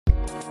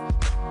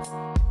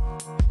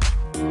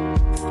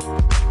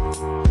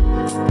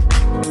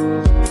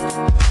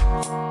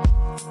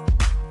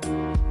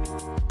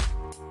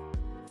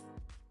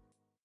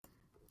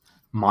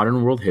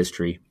Modern World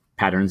History,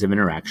 Patterns of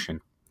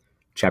Interaction,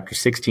 Chapter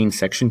 16,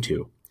 Section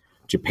 2,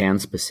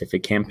 Japan's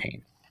Pacific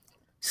Campaign,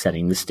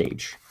 Setting the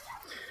Stage.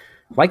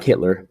 Like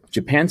Hitler,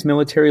 Japan's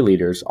military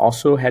leaders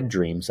also had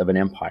dreams of an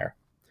empire.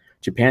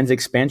 Japan's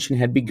expansion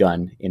had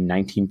begun in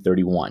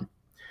 1931.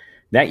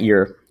 That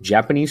year,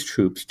 Japanese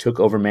troops took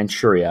over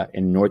Manchuria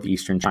in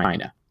northeastern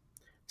China.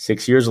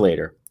 6 years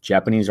later,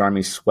 Japanese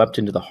armies swept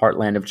into the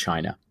heartland of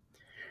China.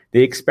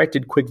 They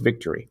expected quick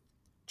victory.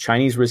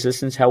 Chinese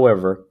resistance,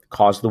 however,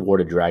 caused the war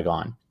to drag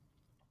on.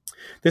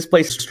 This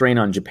placed a strain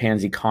on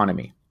Japan's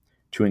economy.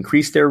 To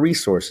increase their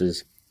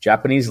resources,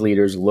 Japanese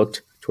leaders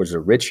looked towards the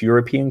rich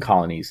European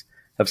colonies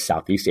of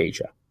Southeast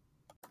Asia.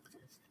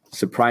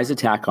 Surprise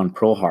attack on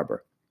Pearl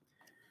Harbor.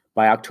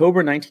 By October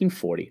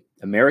 1940,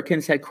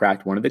 Americans had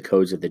cracked one of the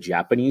codes that the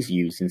Japanese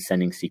used in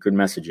sending secret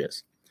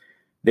messages.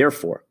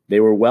 Therefore, they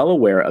were well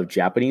aware of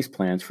Japanese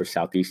plans for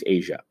Southeast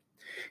Asia.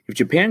 If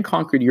Japan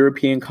conquered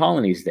European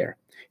colonies there,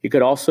 it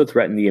could also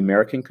threaten the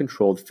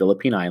American-controlled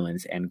Philippine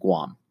Islands and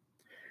Guam.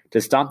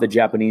 To stop the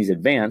Japanese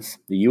advance,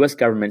 the U.S.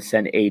 government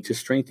sent aid to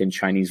strengthen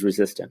Chinese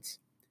resistance.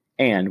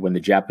 And when the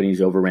Japanese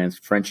overran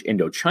French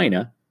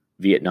Indochina,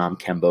 Vietnam,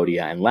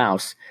 Cambodia, and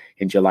Laos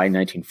in July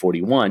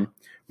 1941,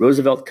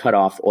 Roosevelt cut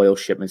off oil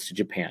shipments to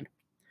Japan.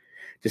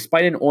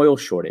 Despite an oil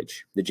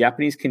shortage, the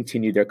Japanese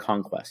continued their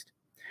conquest.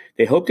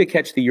 They hoped to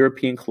catch the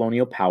European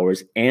colonial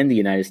powers and the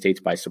United States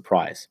by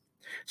surprise.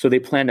 So they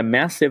planned a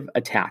massive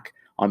attack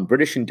on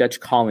British and Dutch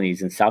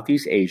colonies in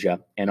Southeast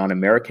Asia and on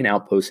American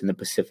outposts in the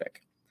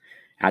Pacific.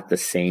 At the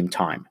same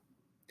time,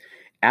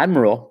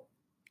 Admiral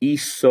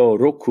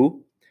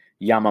Isoroku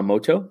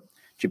Yamamoto,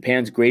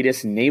 Japan's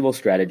greatest naval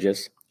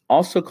strategist,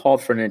 also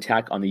called for an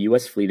attack on the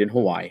U.S. fleet in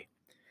Hawaii.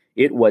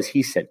 It was,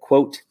 he said,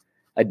 quote,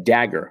 a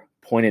dagger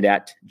pointed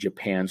at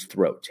Japan's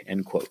throat,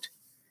 end quote,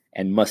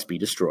 and must be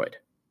destroyed.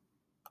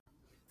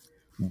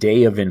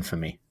 Day of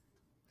Infamy.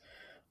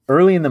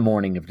 Early in the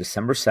morning of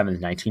December 7,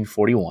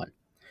 1941,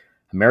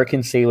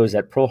 American sailors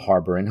at Pearl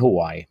Harbor in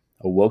Hawaii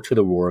awoke to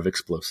the roar of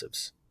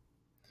explosives.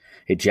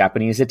 A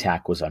Japanese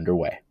attack was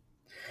underway.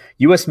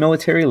 U.S.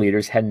 military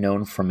leaders had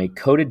known from a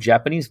coded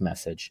Japanese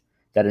message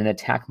that an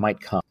attack might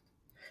come,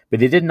 but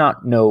they did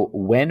not know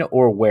when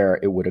or where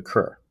it would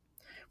occur.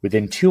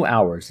 Within 2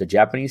 hours, the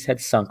Japanese had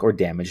sunk or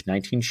damaged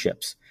 19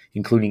 ships,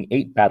 including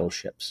 8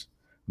 battleships,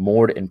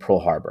 moored in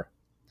Pearl Harbor.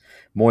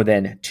 More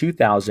than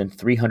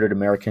 2,300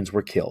 Americans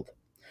were killed,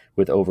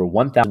 with over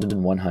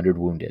 1,100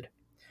 wounded.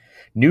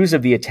 News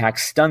of the attack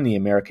stunned the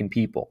American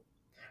people.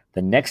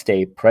 The next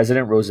day,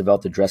 President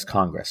Roosevelt addressed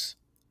Congress.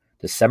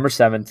 December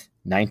 7th,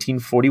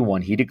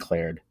 1941, he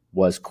declared,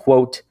 was,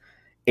 quote,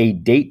 a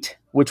date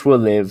which will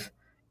live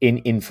in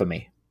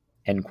infamy,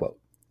 end quote.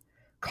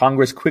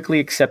 Congress quickly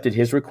accepted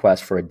his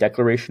request for a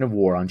declaration of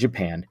war on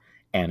Japan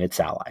and its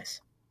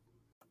allies.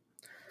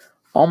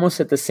 Almost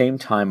at the same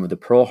time of the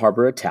Pearl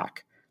Harbor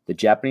attack, the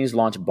Japanese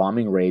launched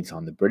bombing raids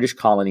on the British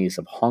colonies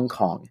of Hong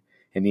Kong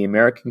and the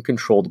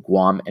American-controlled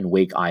Guam and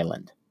Wake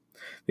Island.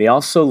 They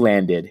also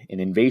landed an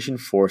invasion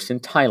force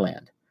in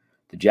Thailand.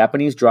 The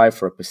Japanese drive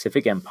for a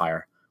Pacific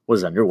empire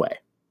was underway.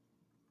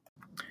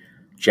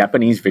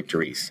 Japanese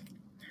victories.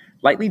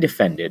 Lightly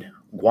defended,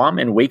 Guam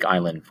and Wake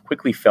Island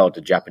quickly fell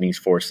to Japanese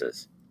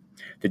forces.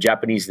 The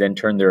Japanese then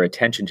turned their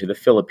attention to the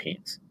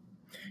Philippines.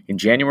 In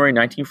January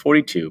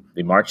 1942,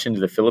 they marched into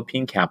the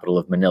Philippine capital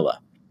of Manila.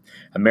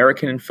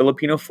 American and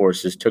Filipino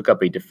forces took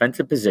up a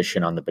defensive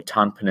position on the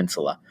Bataan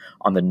Peninsula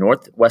on the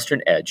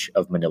northwestern edge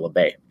of Manila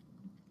Bay.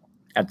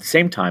 At the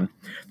same time,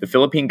 the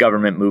Philippine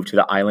government moved to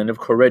the island of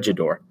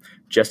Corregidor,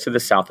 just to the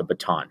south of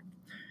Bataan.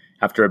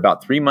 After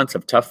about 3 months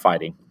of tough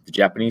fighting, the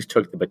Japanese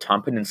took the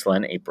Bataan Peninsula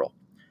in April.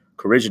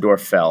 Corregidor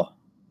fell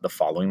the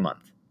following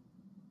month.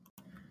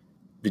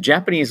 The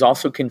Japanese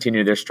also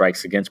continued their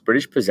strikes against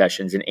British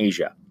possessions in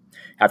Asia.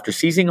 After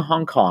seizing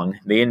Hong Kong,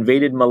 they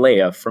invaded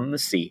Malaya from the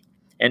sea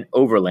and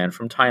overland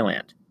from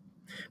Thailand.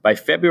 By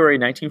February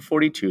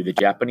 1942, the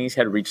Japanese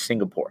had reached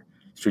Singapore,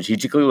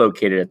 strategically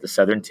located at the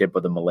southern tip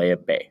of the Malaya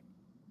Bay.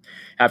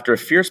 After a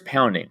fierce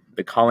pounding,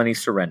 the colony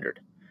surrendered.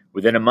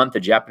 Within a month, the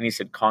Japanese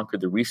had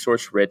conquered the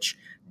resource-rich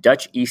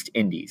Dutch East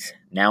Indies,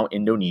 now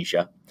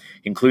Indonesia,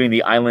 including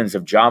the islands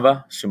of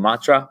Java,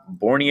 Sumatra,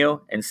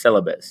 Borneo, and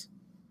Celebes.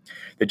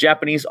 The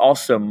Japanese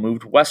also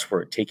moved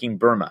westward, taking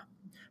Burma.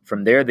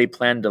 From there, they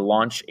planned to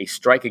launch a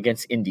strike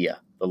against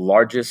India, the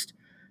largest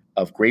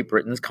of Great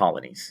Britain's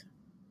colonies.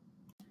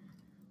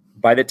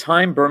 By the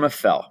time Burma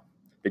fell,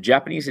 the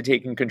Japanese had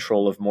taken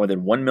control of more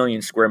than 1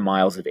 million square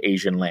miles of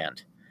Asian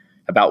land.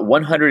 About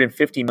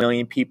 150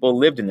 million people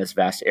lived in this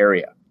vast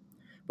area.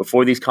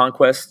 Before these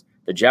conquests,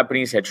 the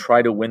Japanese had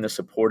tried to win the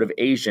support of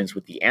Asians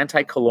with the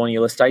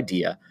anti-colonialist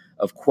idea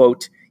of,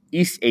 quote,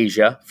 East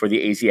Asia for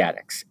the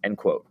Asiatics, end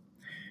quote.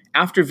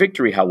 After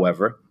victory,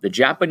 however, the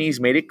Japanese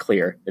made it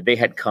clear that they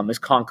had come as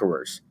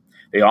conquerors.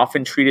 They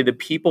often treated the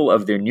people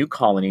of their new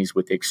colonies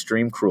with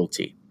extreme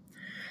cruelty.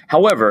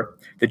 However,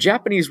 the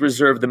Japanese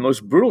reserved the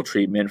most brutal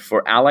treatment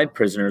for Allied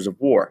prisoners of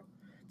war.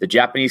 The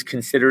Japanese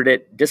considered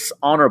it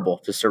dishonorable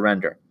to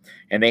surrender,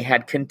 and they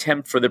had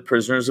contempt for the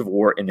prisoners of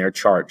war in their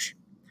charge.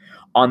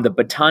 On the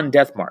Bataan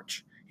Death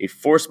March, a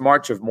forced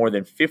march of more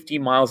than 50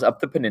 miles up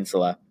the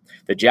peninsula,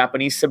 the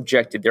Japanese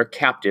subjected their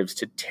captives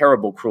to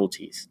terrible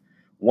cruelties.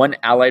 One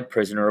Allied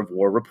prisoner of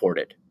war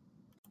reported,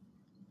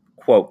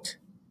 quote,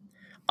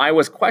 "I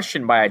was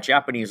questioned by a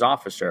Japanese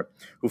officer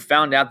who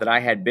found out that I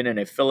had been in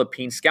a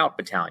Philippine scout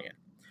battalion.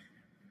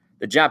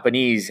 The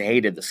Japanese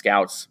hated the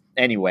scouts.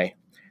 Anyway,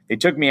 they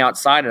took me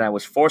outside and I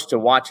was forced to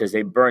watch as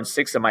they burned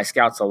 6 of my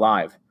scouts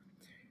alive.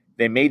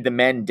 They made the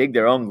men dig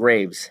their own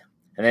graves,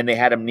 and then they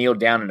had them kneel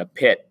down in a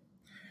pit.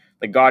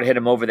 The guard hit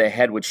them over the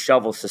head with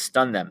shovels to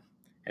stun them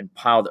and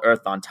piled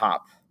earth on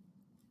top."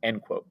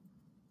 End quote.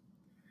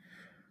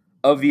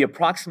 Of the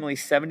approximately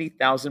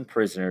 70,000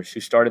 prisoners who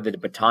started the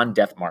Bataan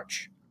Death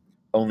March,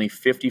 only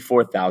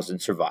 54,000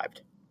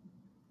 survived.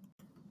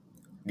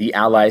 The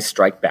Allies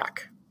strike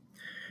back.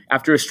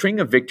 After a string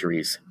of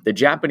victories, the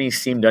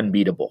Japanese seemed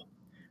unbeatable.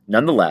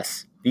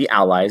 Nonetheless, the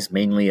Allies,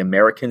 mainly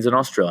Americans and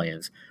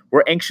Australians,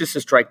 were anxious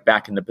to strike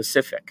back in the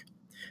Pacific.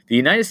 The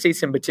United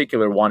States in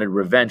particular wanted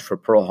revenge for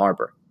Pearl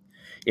Harbor.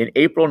 In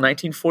April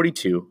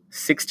 1942,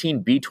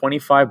 16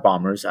 B-25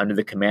 bombers under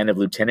the command of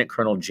Lieutenant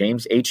Colonel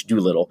James H.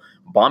 Doolittle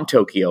bombed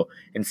Tokyo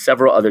and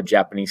several other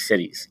Japanese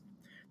cities.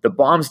 The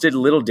bombs did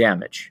little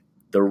damage.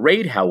 The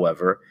raid,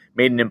 however,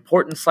 made an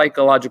important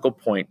psychological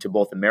point to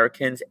both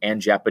Americans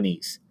and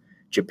Japanese.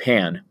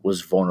 Japan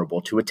was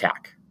vulnerable to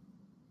attack.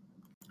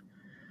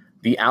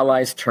 The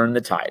Allies turned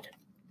the tide.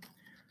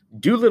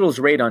 Doolittle's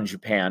raid on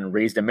Japan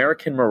raised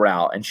American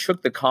morale and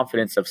shook the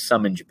confidence of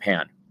some in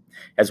Japan.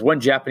 As one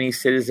Japanese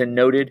citizen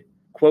noted,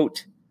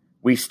 quote,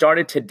 "We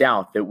started to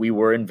doubt that we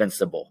were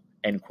invincible,"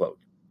 end quote.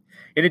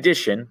 In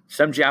addition,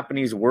 some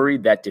Japanese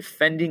worried that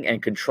defending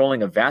and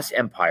controlling a vast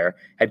empire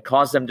had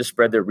caused them to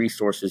spread their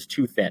resources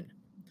too thin.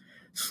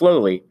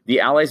 Slowly, the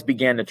Allies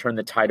began to turn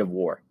the tide of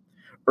war.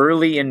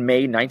 Early in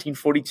May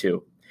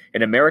 1942,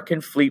 an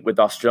American fleet with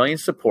Australian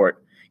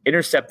support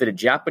intercepted a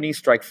Japanese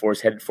strike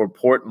force headed for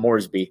Port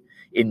Moresby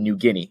in New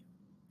Guinea.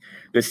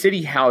 The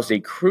city housed a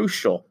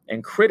crucial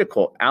and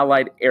critical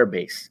Allied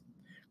airbase.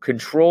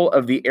 Control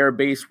of the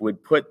airbase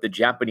would put the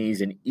Japanese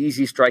in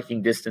easy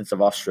striking distance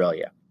of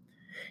Australia.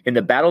 In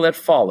the battle that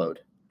followed,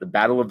 the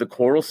Battle of the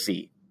Coral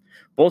Sea,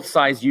 both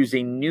sides used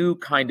a new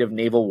kind of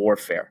naval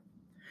warfare.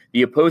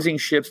 The opposing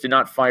ships did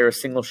not fire a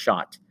single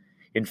shot.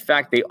 In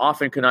fact, they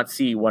often could not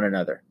see one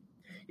another.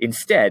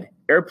 Instead,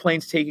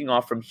 airplanes taking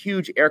off from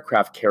huge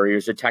aircraft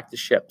carriers attacked the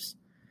ships.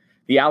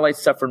 The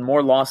Allies suffered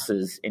more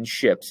losses in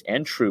ships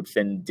and troops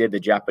than did the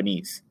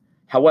Japanese.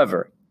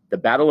 However, the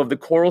Battle of the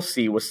Coral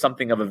Sea was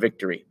something of a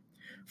victory,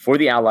 for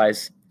the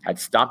Allies had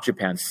stopped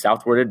Japan's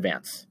southward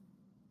advance.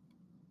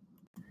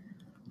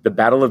 The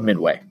Battle of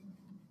Midway.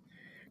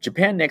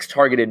 Japan next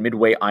targeted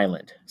Midway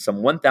Island,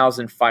 some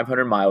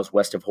 1,500 miles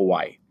west of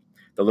Hawaii,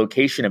 the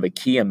location of a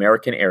key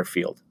American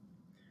airfield.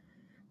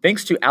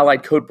 Thanks to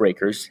Allied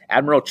codebreakers,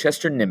 Admiral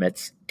Chester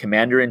Nimitz,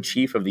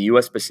 Commander-in-Chief of the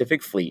U.S.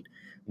 Pacific Fleet,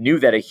 knew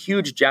that a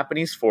huge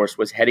Japanese force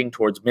was heading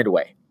towards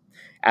Midway.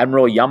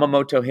 Admiral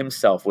Yamamoto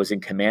himself was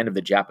in command of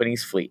the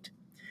Japanese fleet.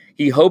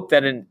 He hoped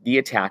that the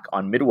attack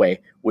on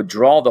Midway would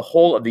draw the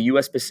whole of the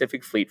U.S.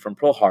 Pacific Fleet from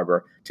Pearl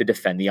Harbor to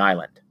defend the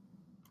island.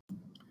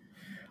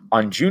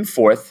 On June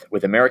 4th,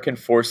 with American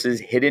forces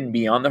hidden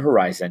beyond the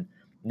horizon,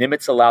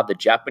 Nimitz allowed the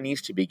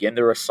Japanese to begin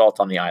their assault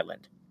on the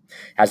island.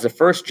 As the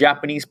first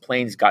Japanese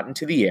planes got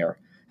into the air,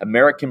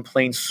 American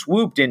planes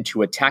swooped in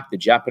to attack the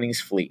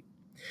Japanese fleet.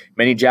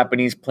 Many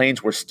Japanese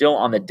planes were still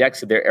on the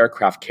decks of their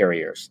aircraft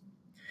carriers.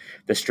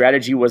 The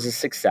strategy was a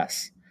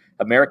success.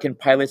 American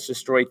pilots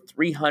destroyed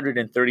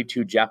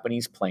 332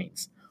 Japanese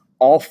planes,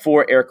 all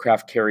 4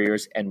 aircraft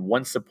carriers, and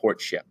 1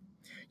 support ship.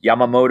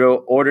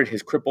 Yamamoto ordered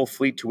his crippled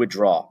fleet to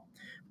withdraw.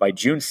 By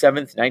June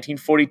 7,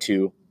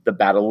 1942, the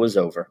battle was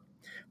over.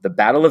 The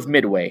Battle of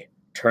Midway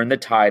turned the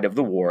tide of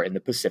the war in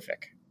the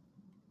Pacific.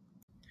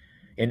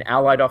 An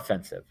Allied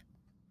offensive.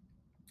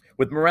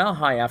 With morale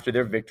high after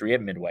their victory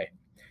at Midway,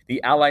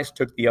 the Allies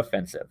took the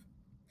offensive.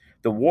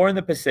 The war in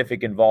the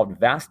Pacific involved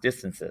vast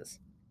distances.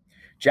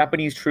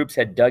 Japanese troops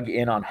had dug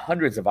in on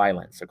hundreds of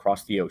islands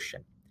across the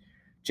ocean.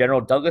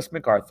 General Douglas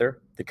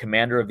MacArthur, the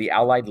commander of the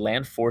Allied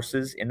land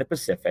forces in the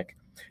Pacific,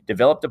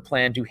 developed a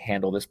plan to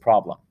handle this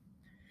problem.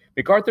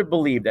 MacArthur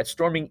believed that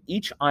storming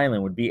each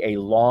island would be a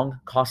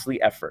long,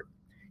 costly effort.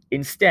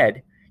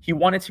 Instead, he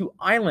wanted to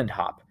island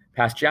hop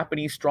past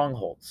Japanese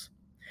strongholds.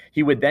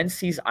 He would then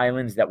seize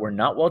islands that were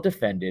not well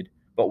defended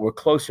but were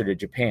closer to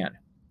Japan.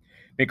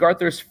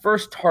 MacArthur's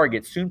first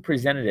target soon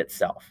presented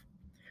itself.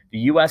 The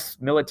U.S.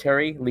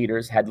 military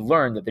leaders had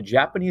learned that the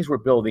Japanese were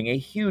building a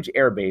huge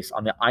airbase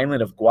on the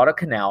island of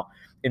Guadalcanal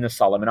in the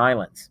Solomon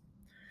Islands.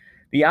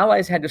 The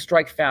Allies had to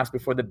strike fast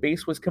before the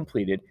base was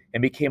completed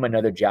and became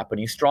another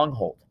Japanese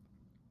stronghold.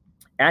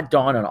 At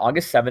dawn on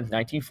August 7,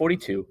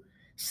 1942,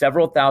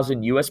 several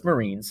thousand U.S.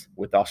 Marines,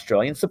 with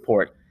Australian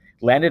support,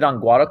 landed on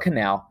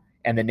Guadalcanal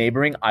and the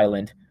neighboring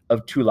island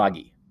of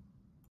Tulagi.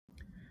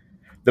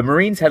 The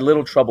Marines had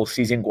little trouble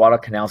seizing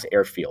Guadalcanal's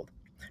airfield.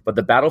 but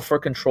the battle for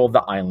control of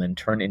the island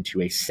turned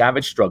into a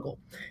savage struggle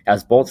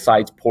as both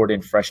sides poured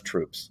in fresh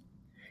troops.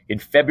 In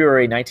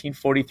February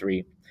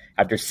 1943,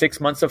 after 6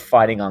 months of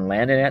fighting on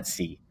land and at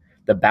sea,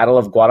 the Battle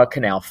of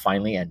Guadalcanal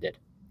finally ended.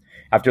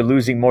 After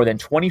losing more than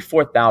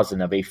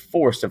 24,000 of a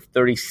force of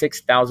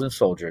 36,000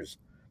 soldiers,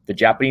 the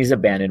Japanese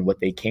abandoned what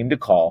they came to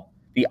call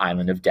the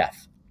Island of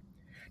Death.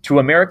 To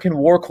American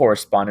war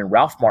correspondent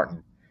Ralph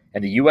Martin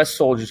and the U.S.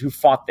 soldiers who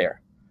fought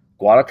there,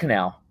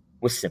 Guadalcanal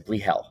was simply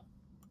hell.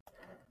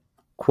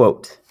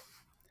 Quote,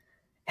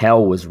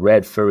 "Hell was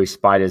red furry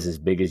spiders as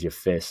big as your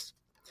fist,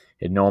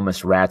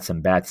 enormous rats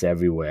and bats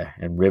everywhere,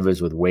 and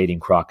rivers with wading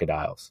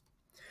crocodiles.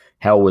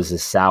 Hell was the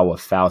sour,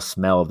 foul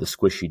smell of the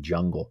squishy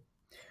jungle,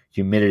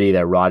 humidity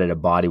that rotted a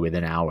body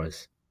within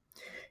hours.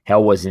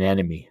 Hell was an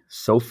enemy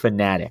so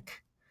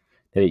fanatic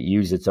that it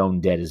used its own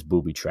dead as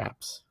booby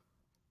traps."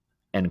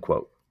 End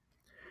quote.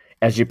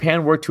 As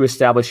Japan worked to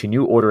establish a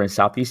new order in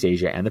Southeast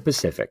Asia and the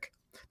Pacific,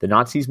 the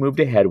Nazis moved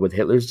ahead with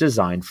Hitler's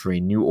design for a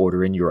new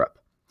order in Europe.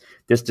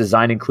 This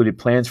design included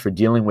plans for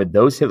dealing with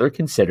those Hitler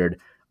considered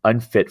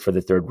unfit for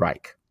the Third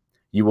Reich.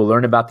 You will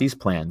learn about these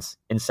plans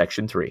in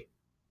Section 3.